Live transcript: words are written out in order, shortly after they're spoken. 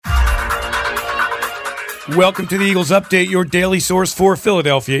Welcome to the Eagles Update, your daily source for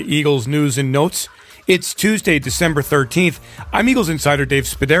Philadelphia Eagles news and notes. It's Tuesday, December 13th. I'm Eagles insider Dave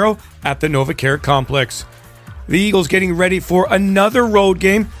Spadaro at the NovaCare Complex. The Eagles getting ready for another road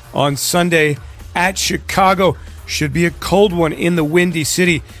game on Sunday at Chicago. Should be a cold one in the Windy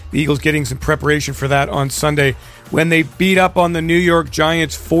City. The Eagles getting some preparation for that on Sunday when they beat up on the New York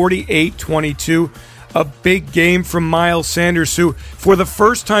Giants 48-22. A big game from Miles Sanders, who, for the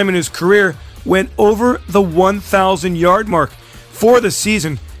first time in his career, went over the 1,000-yard mark. For the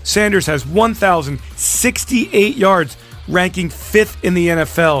season, Sanders has 1,068 yards, ranking 5th in the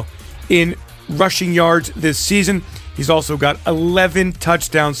NFL in rushing yards this season. He's also got 11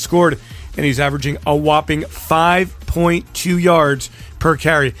 touchdowns scored, and he's averaging a whopping 5.2 yards per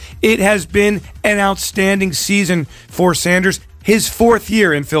carry. It has been an outstanding season for Sanders, his 4th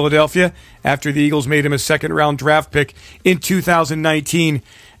year in Philadelphia, after the Eagles made him a second-round draft pick in 2019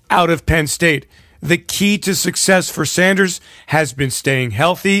 out of Penn State. The key to success for Sanders has been staying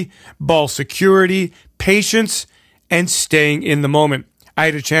healthy, ball security, patience, and staying in the moment. I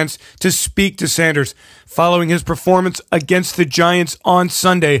had a chance to speak to Sanders following his performance against the Giants on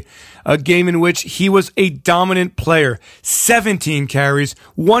Sunday, a game in which he was a dominant player. 17 carries,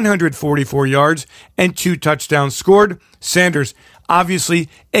 144 yards, and 2 touchdowns scored. Sanders obviously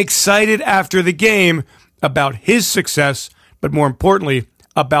excited after the game about his success, but more importantly,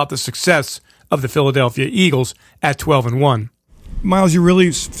 about the success of the Philadelphia Eagles at 12-1. Miles, you really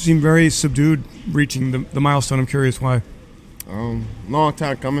seem very subdued reaching the milestone. I'm curious why. Long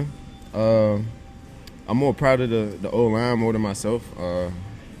time coming. I'm more proud of the O-line more than myself.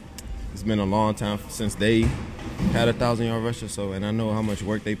 It's been a long time since they had a 1,000-yard rusher, and I know how much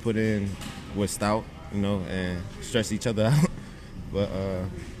work they put in with Stout, and stress each other out. But I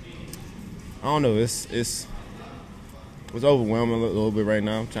don't know. It's overwhelming a little bit right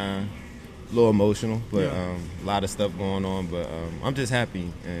now. I'm a little emotional, but a lot of stuff going on. But I'm just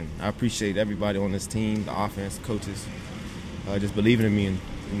happy, and I appreciate everybody on this team, the offense, coaches, just believing in me. And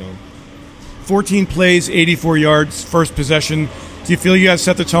 14 plays, 84 yards, first possession. Do you feel you guys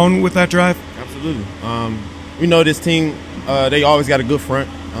set the tone with that drive? Absolutely. We know this team, they always got a good front.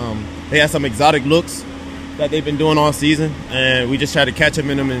 They had some exotic looks that they've been doing all season, and we just tried to catch them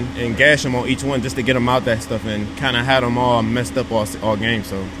in them and gash them on each one just to get them out that stuff, and kind of had them all messed up all game.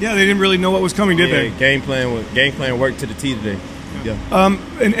 So yeah, they didn't really know what was coming, did they? Game plan worked to the T today. Yeah.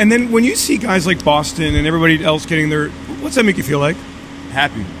 And then when you see guys like Boston and everybody else getting their, what's that make you feel like?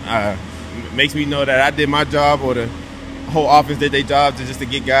 Happy. It makes me know that I did my job, or the whole offense did their job to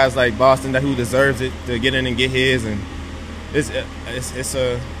get guys like Boston who deserves it to get in and get his, and it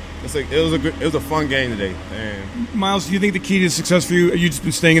was a fun game today. And Miles, do you think the key to success for you just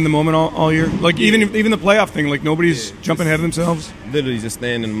been staying in the moment all year? Like even the playoff thing, like nobody's jumping ahead of themselves. Literally just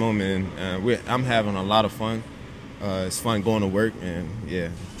staying in the moment, and I'm having a lot of fun. It's fun going to work, and yeah.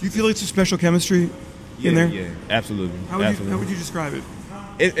 Do you feel it's a special chemistry in there? Yeah, absolutely. How would you describe it?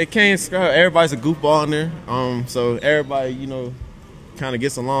 It can't describe. Everybody's a goofball in there, so everybody kind of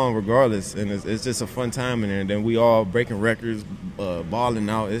gets along regardless, and it's just a fun time in there. And then we all breaking records, balling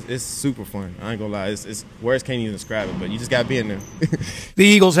out. It's super fun. I ain't gonna lie. It's words can't even describe it, but you just gotta be in there. The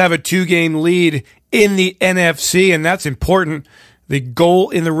Eagles have a 2-game lead in the NFC, and that's important. The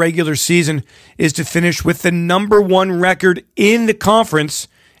goal in the regular season is to finish with the number 1 record in the conference,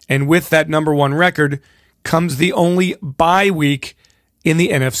 and with that number 1 record comes the only bye week in the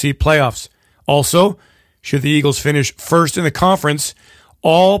NFC playoffs. Also, should the Eagles finish first in the conference,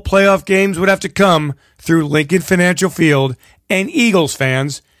 all playoff games would have to come through Lincoln Financial Field, and Eagles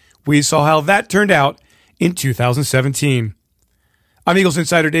fans, we saw how that turned out in 2017. I'm Eagles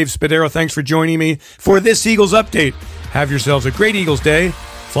insider Dave Spadaro. Thanks for joining me for this Eagles Update. Have yourselves a great Eagles day.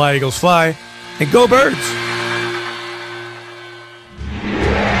 Fly, Eagles, fly, and go Birds!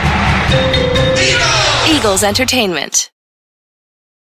 Eagles Entertainment.